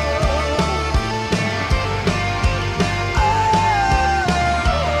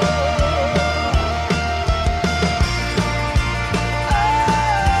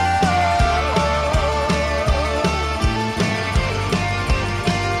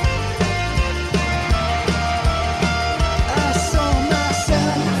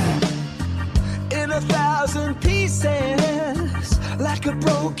 Like a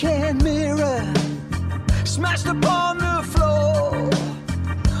broken mirror smashed upon the floor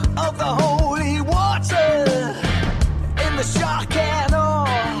of the holy water in the shock and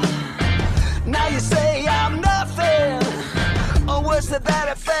awe. Now you say I'm nothing, or worse to that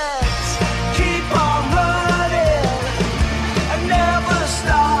effect. Keep on running and never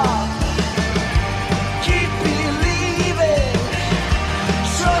stop. Keep believing,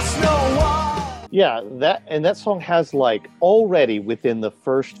 trust no one. Yeah, that song has like already within the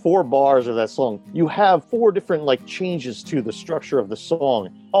first 4 bars of that song, you have 4 different like changes to the structure of the song.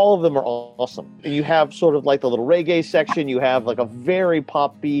 All of them are awesome. You have sort of like the little reggae section. You have like a very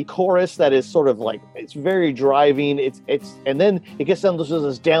poppy chorus that is sort of like, it's very driving. It's and then it gets down to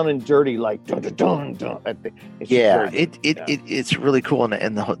this down and dirty like dun dun dun dun. It's really cool,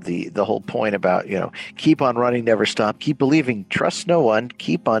 and the whole point about, you know, keep on running, never stop, keep believing, trust no one,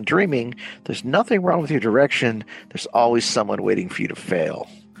 keep on dreaming. There's nothing wrong with your direction. There's always someone waiting for you to fail,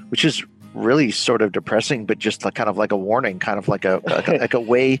 which is really sort of depressing, but just like kind of like a warning, kind of like a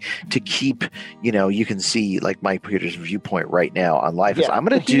way to keep, you know, you can see like Mike Peters' viewpoint right now on life. Yeah, I'm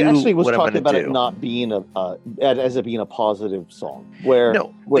going to do actually was what talking I'm going to do. It not being as it being a positive song, where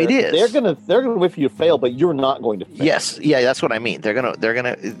it is. They're gonna wait for you to fail, but you're not going to fail. Yes, yeah, that's what I mean. They're gonna.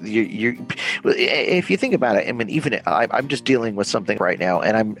 You if you think about it, I mean, even I'm just dealing with something right now,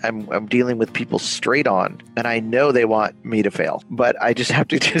 and I'm dealing with people straight on, and I know they want me to fail, but I just have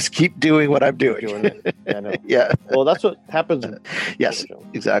to just keep doing what I'm doing. I know. Yeah. Well, that's what happens. Yes,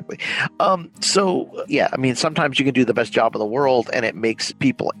 exactly. So yeah, I mean, sometimes you can do the best job in the world, and it makes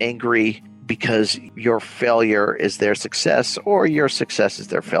people angry because your failure is their success, or your success is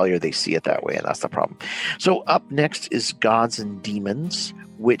their failure. They see it that way, and that's the problem. So up next is Gods and Demons,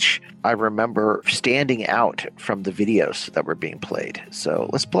 which I remember standing out from the videos that were being played. So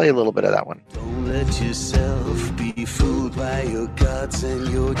let's play a little bit of that one. Don't let yourself be fooled by your gods and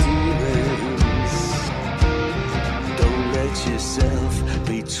your demons. Don't let yourself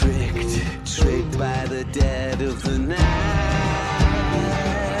be tricked by the dead of the night.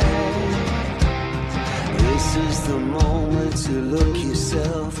 This is the moment to look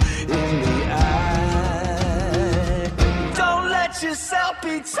yourself in the eye. Don't let yourself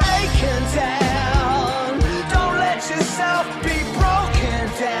be taken down. Don't let yourself be broken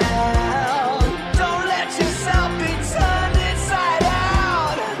down. Don't let yourself be turned inside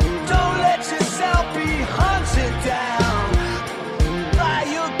out. Don't let yourself be hunted down by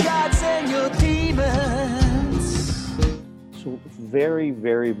your gods and your demons. So very,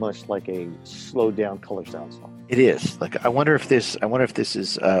 very much like a slowed down Color Sound song. It is. Like, I wonder if this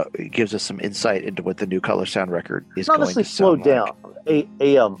is gives us some insight into what the new Color Sound record is going to sound like. Not necessarily slowed down.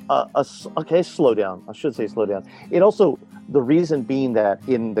 Okay, slow down. I should say slow down. It also, the reason being that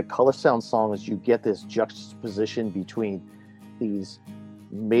in the Color Sound songs, you get this juxtaposition between these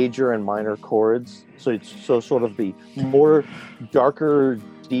major and minor chords. So sort of the more darker,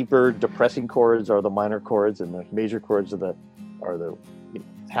 deeper, depressing chords are the minor chords, and the major chords are the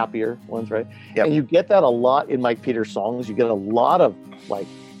happier ones, right? Yep. And you get that a lot in Mike Peters songs. You get a lot of like,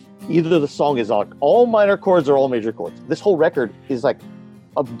 either the song is like all minor chords or all major chords. This whole record is like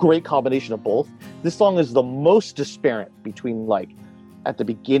a great combination of both. This song is the most disparate between like at the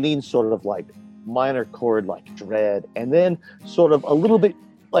beginning sort of like minor chord like dread, and then sort of a little bit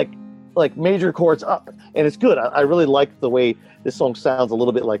like major chords up, and it's good. I really like the way this song sounds a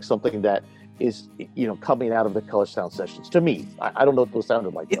little bit like something that is, coming out of the Color Sound sessions. To me, I don't know what those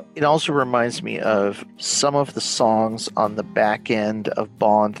sounded like. It also reminds me of some of the songs on the back end of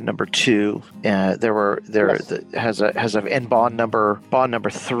Bond number 2. And Bond number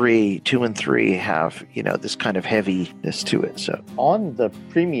 3, 2 and 3 have this kind of heaviness to it. So on the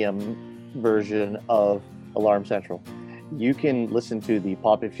premium version of Alarm Central, you can listen to the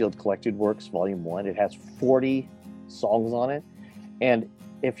Poppy Field Collected Works Volume 1. It has 40 songs on it. And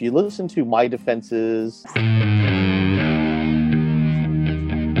if you listen to My Defenses...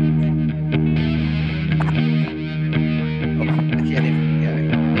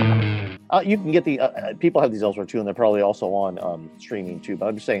 you can get the people have these elsewhere too, and they're probably also on streaming too. But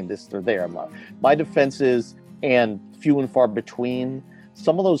I'm just saying they're there. My Defenses and Few and Far Between.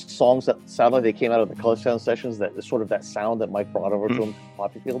 Some of those songs that sound like they came out of the Color Sound sessions, that sort of that sound that Mike brought over to him,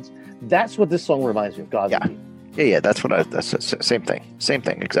 Poppy Fields. That's what this song reminds me of. God's Deed. Yeah. That's same thing. Same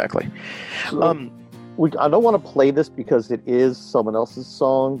thing exactly. I don't want to play this because it is someone else's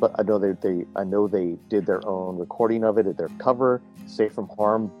song, but I know they did their own recording of it. Their cover, "Safe from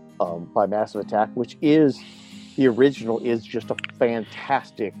Harm," by Massive Attack, which is the original, is just a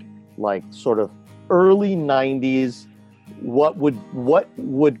fantastic, like, sort of early 90s. What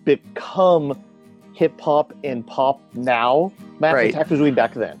would become hip hop and pop now? Massive Attack was doing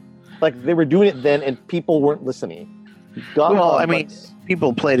back then. Like, they were doing it then, and people weren't listening.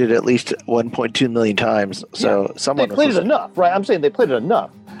 People played it at least 1.2 million times. So someone they played it enough, right? I'm saying they played it enough,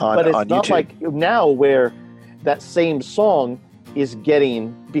 but it's not YouTube. Like now where that same song is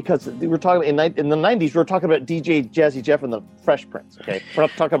getting, because we were talking in the 90s, we were talking about DJ Jazzy Jeff and the Fresh Prince. Okay, we're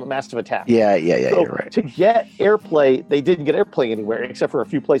not talking about Massive Attack. Yeah, so you're right. To get airplay, they didn't get airplay anywhere except for a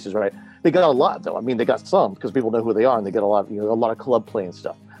few places, right? They got a lot though. I mean, they got some because people know who they are, and they get a lot of club play and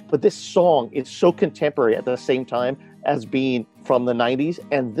stuff. But this song is so contemporary at the same time as being from the 90s,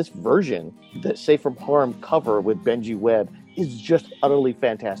 and this version, the Safe from Harm cover with Benji Webb, is just utterly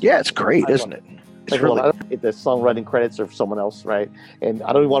fantastic. Yeah, it's great, isn't it? It's like, really... the songwriting credits are someone else, right? And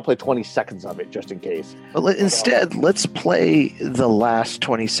I don't even want to play 20 seconds of it just in case. But instead, let's play the last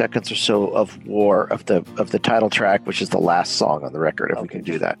 20 seconds or so of War, of the title track, which is the last song on the record, if we can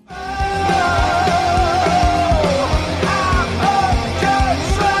do that.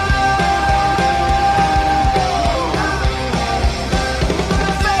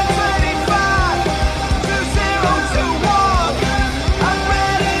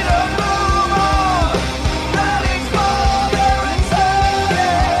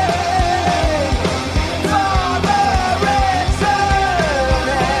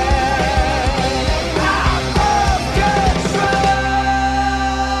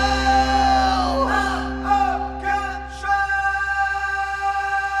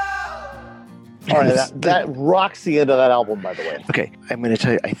 That rocks the end of that album, by the way. Okay, I'm going to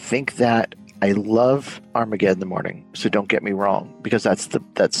tell you, I think that I love Armageddon in the Morning, so don't get me wrong, because that's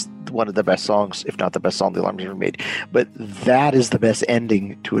one of the best songs, if not the best song the Alarm's ever made. But that is the best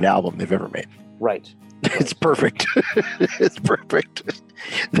ending to an album they've ever made. Right. It's perfect. It's perfect.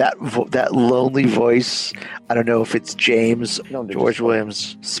 That lonely voice. I don't know if it's James, George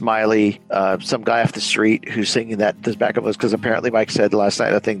Williams, Smiley, some guy off the street who's singing this backup vocals, because apparently Mike said last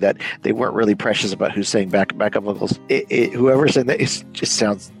night, I think, that they weren't really precious about who sang backup vocals. Whoever sang that, it just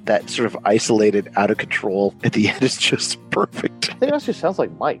sounds that sort of isolated, out of control at the end. Is just perfect. I think it actually sounds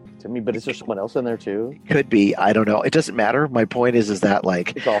like Mike to me, but is there someone else in there too? Could be. I don't know. It doesn't matter. My point is that,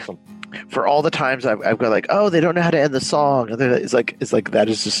 like, it's awesome. For all the times I've got like, oh, they don't know how to end the song, and then it's like that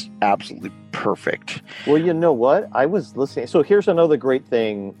is just absolutely perfect. Well, you know what? I was listening. So here's another great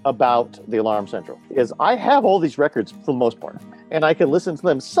thing about the Alarm Central is I have all these records for the most part, and I can listen to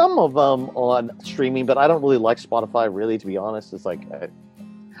them. Some of them on streaming, but I don't really like Spotify. Really, to be honest, it's like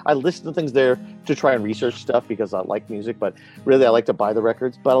I listen to things there to try and research stuff because I like music, but really I like to buy the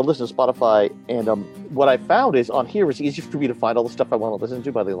records. But I'll listen to Spotify, and what I found is on here it's easy for me to find all the stuff I want to listen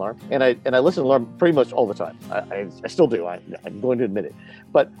to by the Alarm, and I listen to Alarm pretty much all the time. I still do. I'm going to admit it,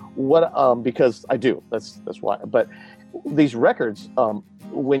 but because I do. That's why. But these records,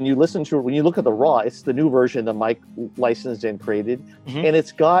 when you look at the raw, it's the new version that Mike licensed and created, and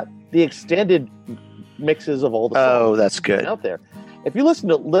it's got the extended mixes of all the songs. Oh, that's good. Out there. If you listen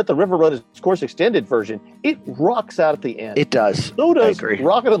to Let the River Run Its Course extended version, it rocks out at the end. It does. So does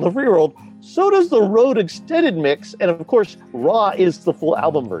Rockin' on the Free World. So does the Road extended mix. And of course, Raw is the full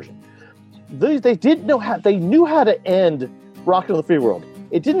album version. They knew how to end Rockin' on the Free World.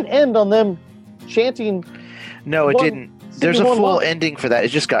 It didn't end on them chanting. No, it didn't. There's a full ending for that. It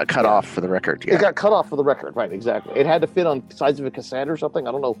just got cut off for the record. Yeah. It got cut off for the record, right? Exactly. It had to fit on sides of a cassette or something.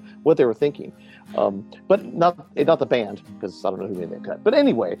 I don't know what they were thinking, but not the band, because I don't know who made that cut. But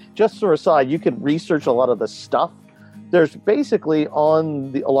anyway, just for a side, you can research a lot of the stuff. There's basically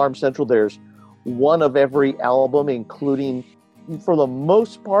on the Alarm Central. There's one of every album, including, for the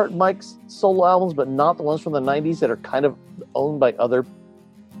most part, Mike's solo albums, but not the ones from the 90s that are kind of owned by other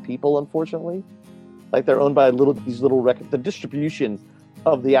people, unfortunately. Like they're owned by these little records. The distribution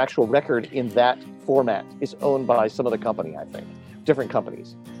of the actual record in that format is owned by some other company, I think. Different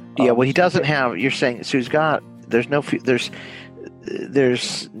companies. Yeah, well, he doesn't have, you're saying, so there's no Feel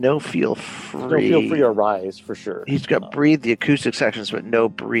Free. No Feel Free or Rise, for sure. He's got Breathe, the acoustic sections, but no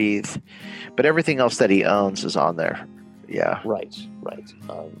Breathe. But everything else that he owns is on there. Yeah. Right.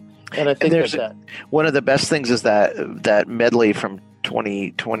 And I think that one of the best things is that medley from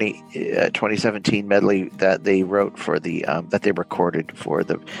 2017 medley that they wrote for the that they recorded for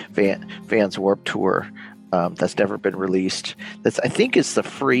the Vans Warped Tour. That's never been released. I think it's the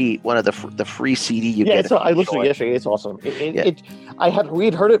free one of the free CD you get. Yeah, I listened to it yesterday. It's awesome. We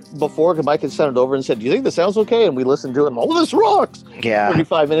had heard it before because Mike had sent it over and said, "Do you think this sounds okay?" And we listened to it, and all this rocks. Yeah,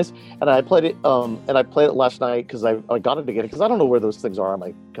 35 minutes, and I played it. And I played it last night because I got it again because I don't know where those things are on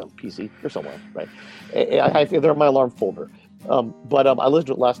my PC. They're somewhere, right? They're in my alarm folder. But I listened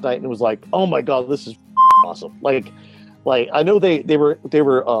to it last night and it was like, oh my god, this is awesome. Like I know they were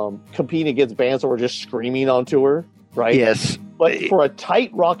competing against bands that were just screaming on tour, right? Yes. But for a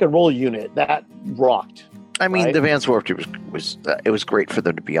tight rock and roll unit, that rocked. I mean, right? the Vans Warped Tour was it was great for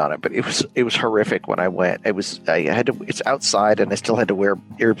them to be on it, but it was horrific when I went. It's outside and I still had to wear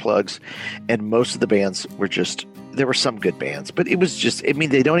earplugs, and most of the bands were just. There were some good bands, but it was just, I mean,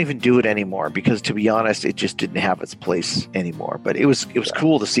 they don't even do it anymore because, to be honest, it just didn't have its place anymore. But it was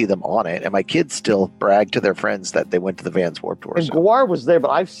cool to see them on it. And my kids still brag to their friends that they went to the Vans Warped Tour. And Gwar was there,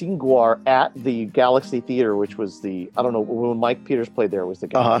 but I've seen Gwar at the Galaxy Theater, which was I don't know, when Mike Peters played there was the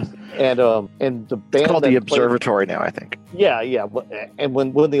Galaxy. Uh-huh. And the band. It's called the Observatory now, I think. Yeah. And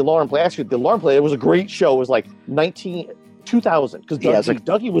when the Alarm Play, actually, the Alarm Play, it was a great show. It was like 2000, because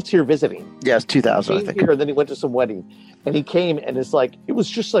Dougie was here visiting. Yes, 2000, I think. Here, and then he went to some wedding, and he came, and it was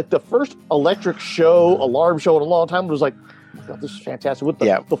just like the first electric show, alarm show in a long time. It was like, oh God, this is fantastic with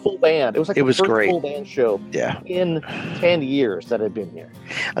the full band. It was like the first great. Full band show in 10 years that had been here.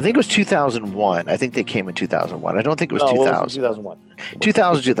 I think it was 2001. I think they came in 2001. I don't think it was 2000. It was 2001.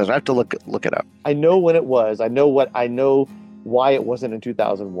 2000. I have to look it up. I know when it was. I know why it wasn't in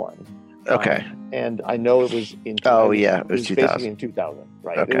 2001. Okay. And I know it was in. Oh yeah, it was 2000. Basically in 2000,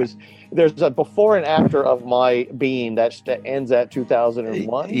 right? Okay. There's a before and after of my being that ends at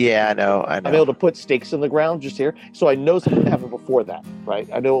 2001. Yeah, I know. I'm able to put stakes in the ground just here, so I know something happened before that, right?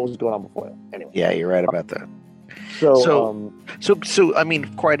 I know what was going on before that. Anyway. Yeah, you're right about that. So I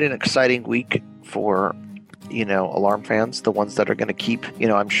mean, quite an exciting week for alarm fans, the ones that are going to keep,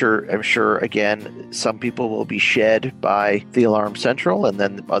 I'm sure again, some people will be shed by the Alarm Central, and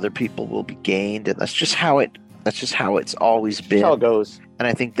then other people will be gained, and that's just how it's always been. That's how it goes. And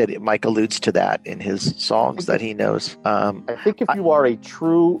I think that Mike alludes to that in his songs that he knows. I think if you are a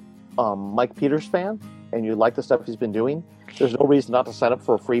true Mike Peters fan and you like the stuff he's been doing, there's no reason not to sign up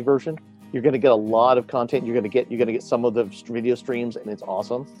for a free version. You're going to get a lot of content. You're going to get some of the video streams, and it's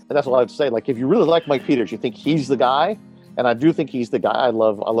awesome. And that's what I have to say. Like, if you really like Mike Peters, you think he's the guy, and I do think he's the guy. I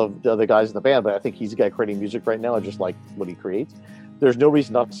love the other guys in the band, but I think he's the guy creating music right now. I just like what he creates. There's no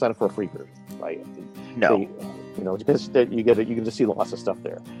reason not to sign up for a free version, right? No, because you get to see lots of stuff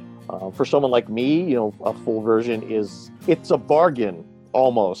there. For someone like me, a full version it's a bargain.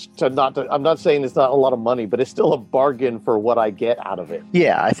 Almost. I'm not saying it's not a lot of money, but it's still a bargain for what I get out of it.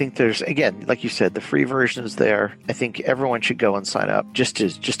 Yeah, I think there's, again, like you said, the free version is there. I think everyone should go and sign up just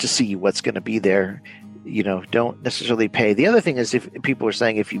to see what's going to be there. Don't necessarily pay. The other thing is, if people are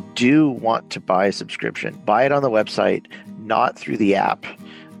saying, if you do want to buy a subscription, buy it on the website, not through the app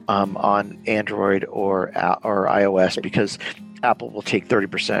on Android or iOS, because Apple will take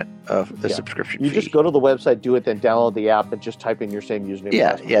 30% of the subscription fee. You just go to the website, do it, then download the app, and just type in your same username.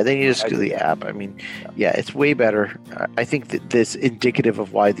 Yeah. Then you just do the app. I mean, it's way better. I think that this is indicative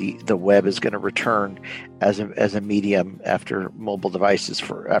of why the web is going to return as a medium after mobile devices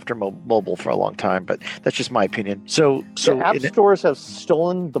after mobile for a long time. But that's just my opinion. So app stores have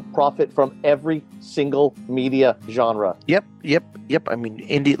stolen the profit from every single media genre. Yep. I mean,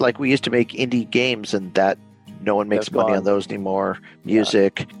 indie, like we used to make indie games, and that. No one makes money on those anymore.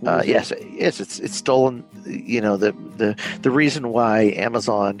 Music. Yes, it's stolen. The reason why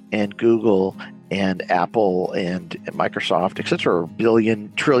Amazon and Google and Apple and Microsoft, etc., are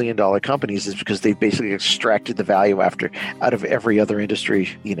billion-trillion-dollar companies, is because they've basically extracted the value out of every other industry.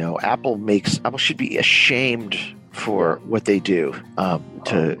 Apple should be ashamed for what they do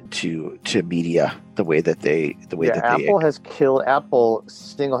to media, the way that they Apple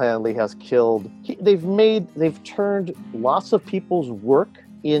single-handedly has killed. They've turned lots of people's work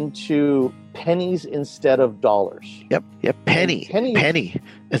into pennies instead of dollars. Yep. Penny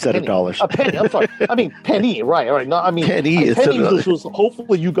instead of dollars. A penny. I'm sorry. I mean penny. Right. No, I mean penny. This was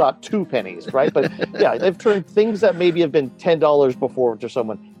hopefully you got 2 pennies, right? But yeah, they've turned things that maybe have been $10 before to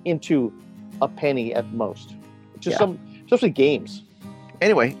someone into a penny at most. Especially games.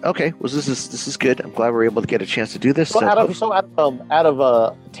 Anyway, okay. Well, this is good. I'm glad we're able to get a chance to do this. So out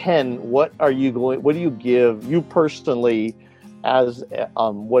of 10, what do you give you personally as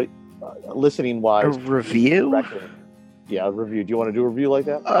listening wise? A review? Yeah, a review. Do you want to do a review like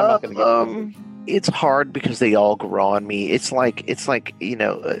that? I'm not going to get it's hard because they all grow on me. It's like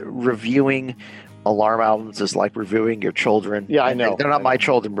reviewing alarm albums is like reviewing your children. Yeah, I know. They're not my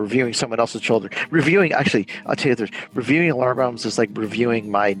children. Reviewing someone else's children. I'll tell you this. Reviewing alarm albums is like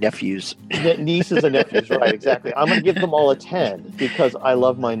reviewing my nephews. Nieces and nephews, right? Exactly. I'm going to give them all a 10 because I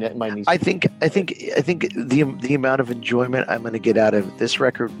love my nieces. I think the amount of enjoyment I'm going to get out of this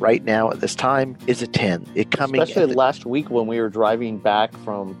record right now at this time is a 10. Especially last week when we were driving back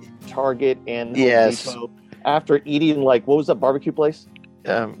from Target and Home Depot after eating what was that barbecue place?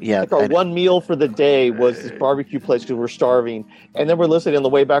 Our one meal for the day was this barbecue place because we're starving, and then we're listening on the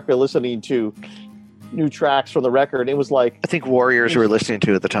way back. We're listening to new tracks from the record. It was like I think Warriors we were listening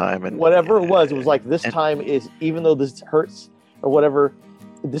to at the time, and whatever it was like this time is, even though this hurts or whatever,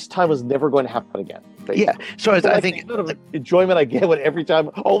 this time was never going to happen again. Basically. Yeah, so I think the enjoyment I get every time.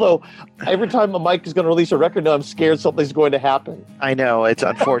 Although every time a Mike is going to release a record, now I'm scared something's going to happen. I know it's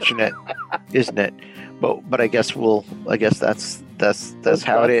unfortunate, isn't it? But I guess that's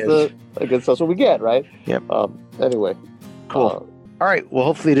how it is. I guess that's what we get, right? Yep. Anyway, cool. All right. Well,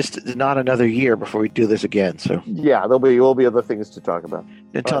 hopefully this is not another year before we do this again. So yeah, there will be other things to talk about.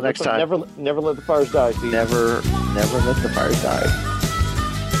 Until next time. Never let the fires die, Steve. Never let the fires die.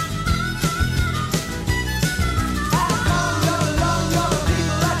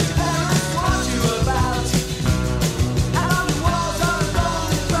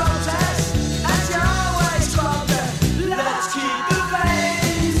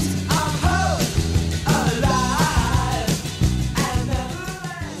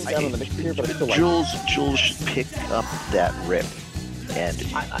 Jules should pick up that riff and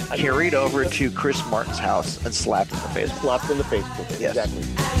carry it over to Chris Martin's house and slap it in the face. Slap it in the face. Yes. Exactly.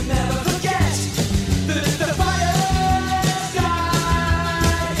 And never forget the fire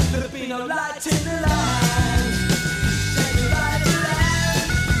sky. There'll be no light in the land. Take the light to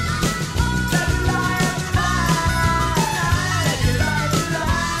land. Take the light to land. Take the light to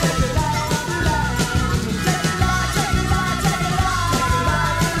land. Take the light to land. Take the light, take the light, take the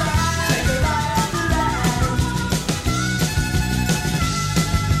light. Take the light to land.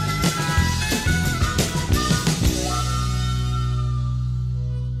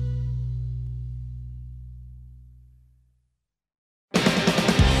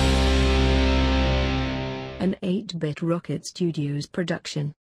 An 8-Bit Rocket Studios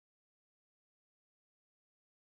production.